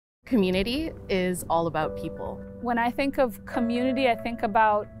Community is all about people. When I think of community, I think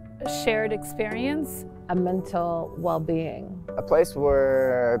about a shared experience. A mental well-being. A place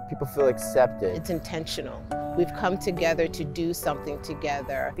where people feel accepted. It's intentional. We've come together to do something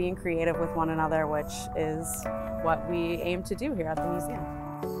together. Being creative with one another, which is what we aim to do here at the museum.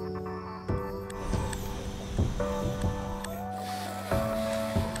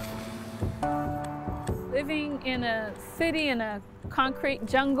 Living in a city, in a concrete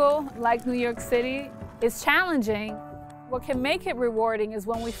jungle like New York City is challenging. What can make it rewarding is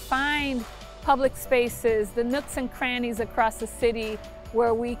when we find public spaces, the nooks and crannies across the city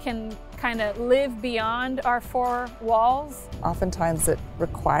where we can kind of live beyond our four walls. Oftentimes it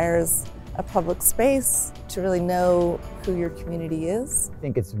requires a public space to really know who your community is. I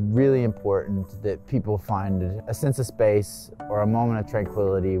think it's really important that people find a sense of space or a moment of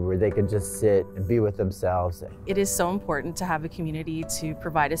tranquility where they can just sit and be with themselves. It is so important to have a community to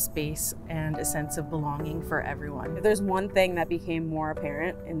provide a space and a sense of belonging for everyone. If there's one thing that became more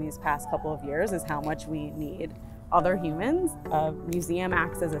apparent in these past couple of years is how much we need other humans. A museum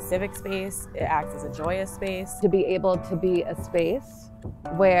acts as a civic space, it acts as a joyous space. To be able to be a space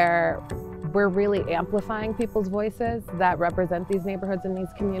where we're really amplifying people's voices that represent these neighborhoods and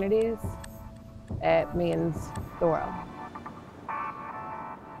these communities, it means the world.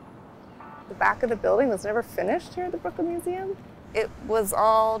 The back of the building was never finished here at the Brooklyn Museum. It was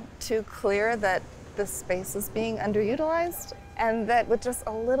all too clear that this space was being underutilized, and that with just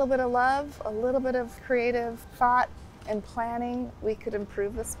a little bit of love, a little bit of creative thought and planning, we could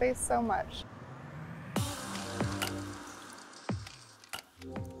improve the space so much.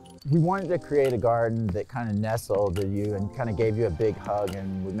 We wanted to create a garden that kind of nestled to you and kind of gave you a big hug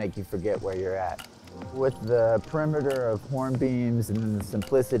and would make you forget where you're at. With the perimeter of horn beams and the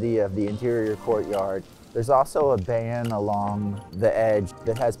simplicity of the interior courtyard, there's also a band along the edge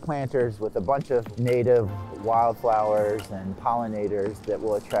that has planters with a bunch of native wildflowers and pollinators that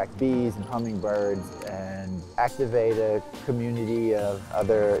will attract bees and hummingbirds and activate a community of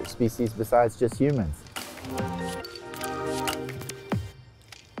other species besides just humans.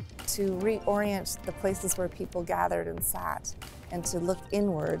 To reorient the places where people gathered and sat and to look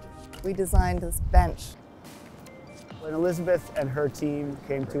inward, we designed this bench. When Elizabeth and her team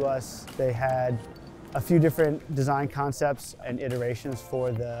came to us, they had a few different design concepts and iterations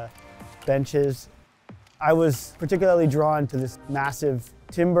for the benches. I was particularly drawn to this massive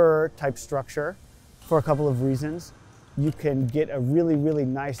timber type structure for a couple of reasons. You can get a really, really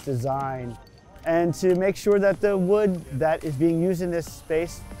nice design, and to make sure that the wood that is being used in this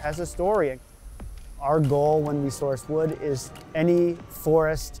space has a story. Our goal when we source wood is any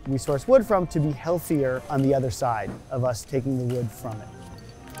forest we source wood from to be healthier on the other side of us taking the wood from it.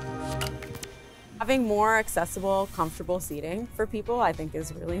 Having more accessible, comfortable seating for people, I think,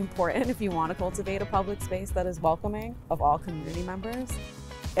 is really important if you want to cultivate a public space that is welcoming of all community members.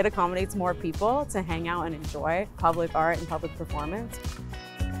 It accommodates more people to hang out and enjoy public art and public performance.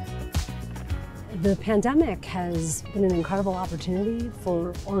 The pandemic has been an incredible opportunity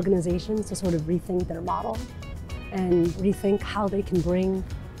for organizations to sort of rethink their model and rethink how they can bring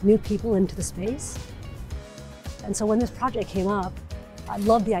new people into the space. And so when this project came up, I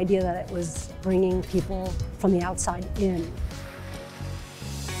loved the idea that it was bringing people from the outside in.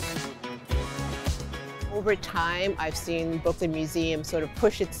 Over time, I've seen Brooklyn Museum sort of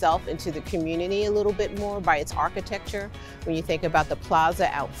push itself into the community a little bit more by its architecture. When you think about the plaza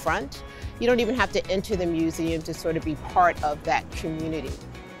out front, you don't even have to enter the museum to sort of be part of that community.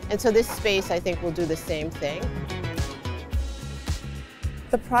 And so this space, I think, will do the same thing.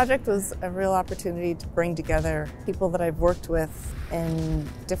 The project was a real opportunity to bring together people that I've worked with in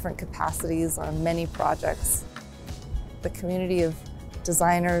different capacities on many projects. The community of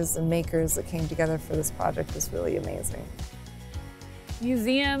designers and makers that came together for this project was really amazing.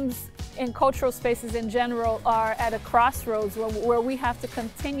 Museums and cultural spaces in general are at a crossroads where we have to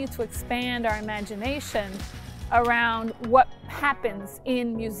continue to expand our imagination around what happens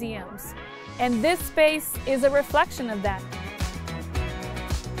in museums. And this space is a reflection of that.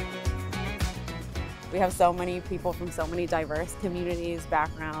 We have so many people from so many diverse communities,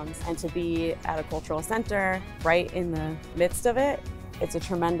 backgrounds, and to be at a cultural center right in the midst of it, it's a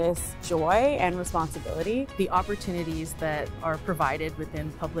tremendous joy and responsibility. The opportunities that are provided within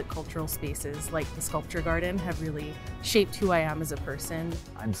public cultural spaces like the Sculpture Garden have really shaped who I am as a person.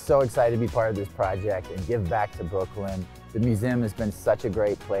 I'm so excited to be part of this project and give back to Brooklyn. The museum has been such a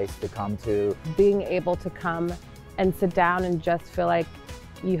great place to come to. Being able to come and sit down and just feel like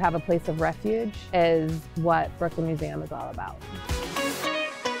you have a place of refuge is what Brooklyn Museum is all about.